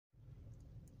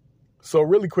So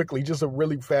really quickly, just a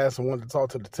really fast, I wanted to talk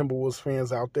to the Timberwolves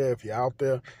fans out there. If you're out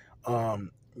there,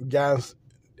 guys,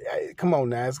 come on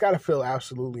now. It's got to feel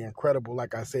absolutely incredible,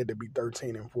 like I said, to be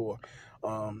 13-4.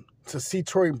 To see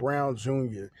Troy Brown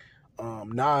Jr.,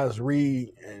 Nas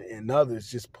Reed, and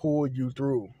others just pull you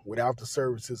through without the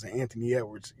services of Anthony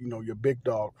Edwards, your big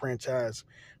dog, franchise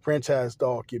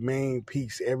dog, your main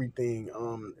piece, everything.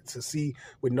 To see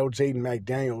with no Jaden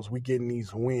McDaniels, we getting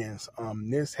these wins.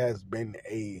 This has been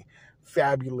a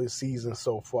fabulous season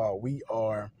so far. We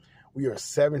are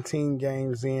 17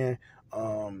 games in.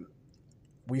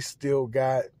 We still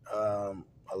got a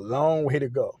long way to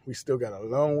go.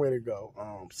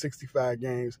 65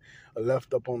 games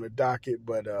left up on the docket,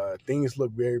 but things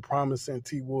look very promising,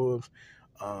 T-Wolves.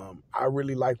 I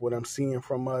really like what I'm seeing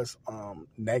from us.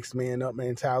 Next man up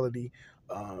mentality.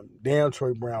 Damn,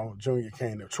 Troy Brown Jr.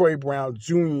 came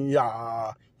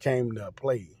to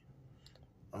play.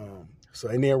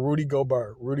 And then Rudy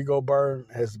Gobert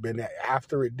has been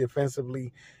after it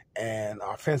defensively and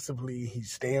offensively.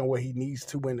 He's staying where he needs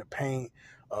to in the paint.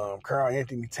 Karl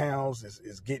Anthony Towns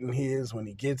is getting his when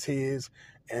he gets his,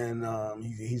 and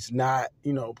he's not,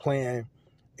 playing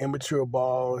immature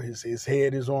ball. His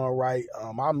head is on right.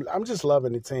 I'm just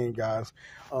loving the team, guys.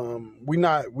 We're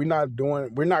not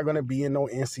going to be in no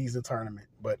in-season tournament,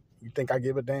 but you think I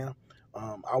give a damn?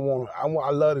 I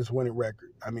love this winning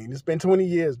record. I mean, it's been 20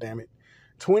 years, damn it.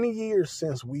 20 years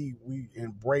since we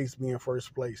embraced being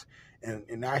first place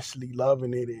and actually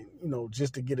loving it, and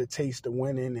just to get a taste of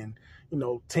winning. And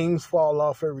teams fall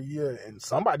off every year, and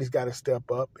somebody's got to step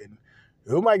up. And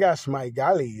oh my gosh, my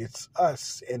golly, it's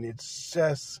us. And it's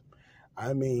just,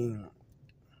 I'm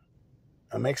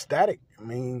ecstatic.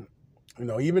 Even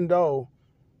though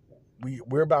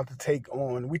we're about to take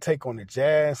on the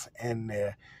Jazz and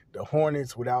the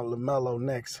Hornets without LaMelo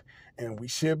next, and we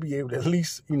should be able to at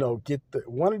least, get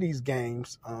one of these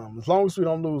games, as long as we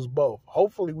don't lose both.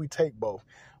 Hopefully we take both.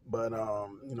 But,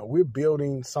 we're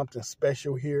building something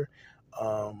special here.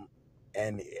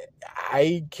 And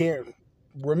I can't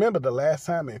remember the last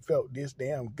time it felt this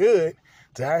damn good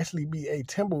to actually be a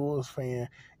Timberwolves fan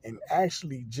and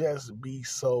actually just be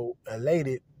so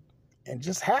elated and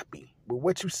just happy with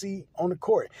what you see on the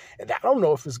court. And I don't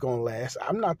know if it's going to last.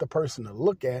 I'm not the person to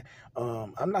look at.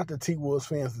 I'm not the T-Wolves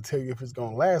fans to tell you if it's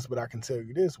going to last, but I can tell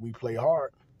you this. We play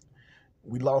hard.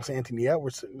 We lost Anthony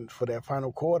Edwards for that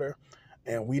final quarter,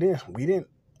 and we didn't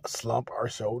slump our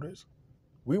shoulders.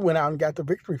 We went out and got the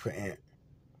victory for Ant.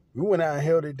 We went out and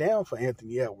held it down for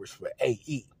Anthony Edwards for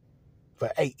AE.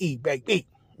 For AE, baby.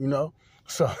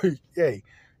 So, hey,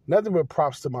 nothing but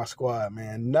props to my squad,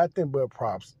 man. Nothing but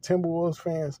props. Timberwolves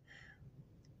fans,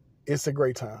 it's a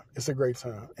great time.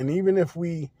 And even if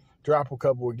we drop a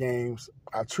couple of games,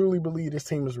 I truly believe this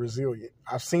team is resilient.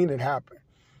 I've seen it happen.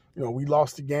 We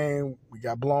lost the game. We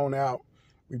got blown out.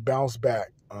 We bounced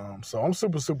back. So I'm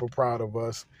super, super proud of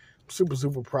us. Super,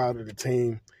 super proud of the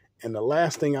team. And the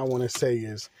last thing I want to say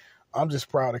is I'm just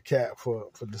proud of Cat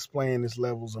for displaying his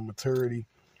levels of maturity.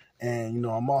 And,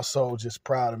 I'm also just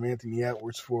proud of Anthony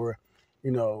Edwards for,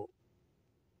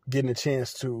 getting a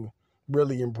chance to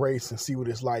really embrace and see what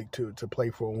it's like to play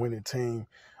for a winning team,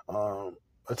 a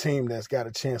team that's got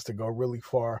a chance to go really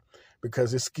far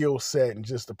because his skill set and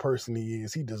just the person he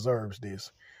is, he deserves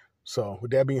this. So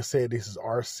with that being said, this is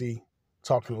RC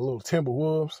talking a little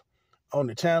Timberwolves on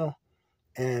the channel.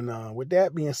 And with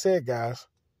that being said, guys,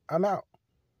 I'm out.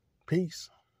 Peace.